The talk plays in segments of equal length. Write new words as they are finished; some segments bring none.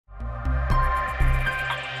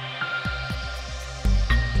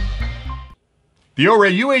The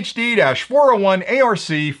OREI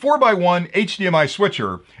UHD-401ARC 4x1 HDMI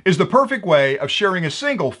switcher is the perfect way of sharing a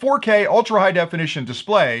single 4K ultra-high definition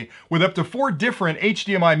display with up to 4 different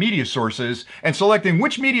HDMI media sources and selecting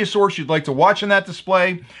which media source you'd like to watch in that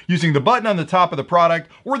display using the button on the top of the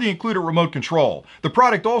product or the included remote control. The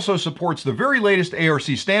product also supports the very latest ARC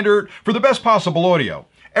standard for the best possible audio.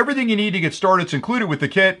 Everything you need to get started is included with the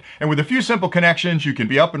kit, and with a few simple connections, you can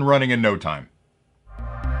be up and running in no time.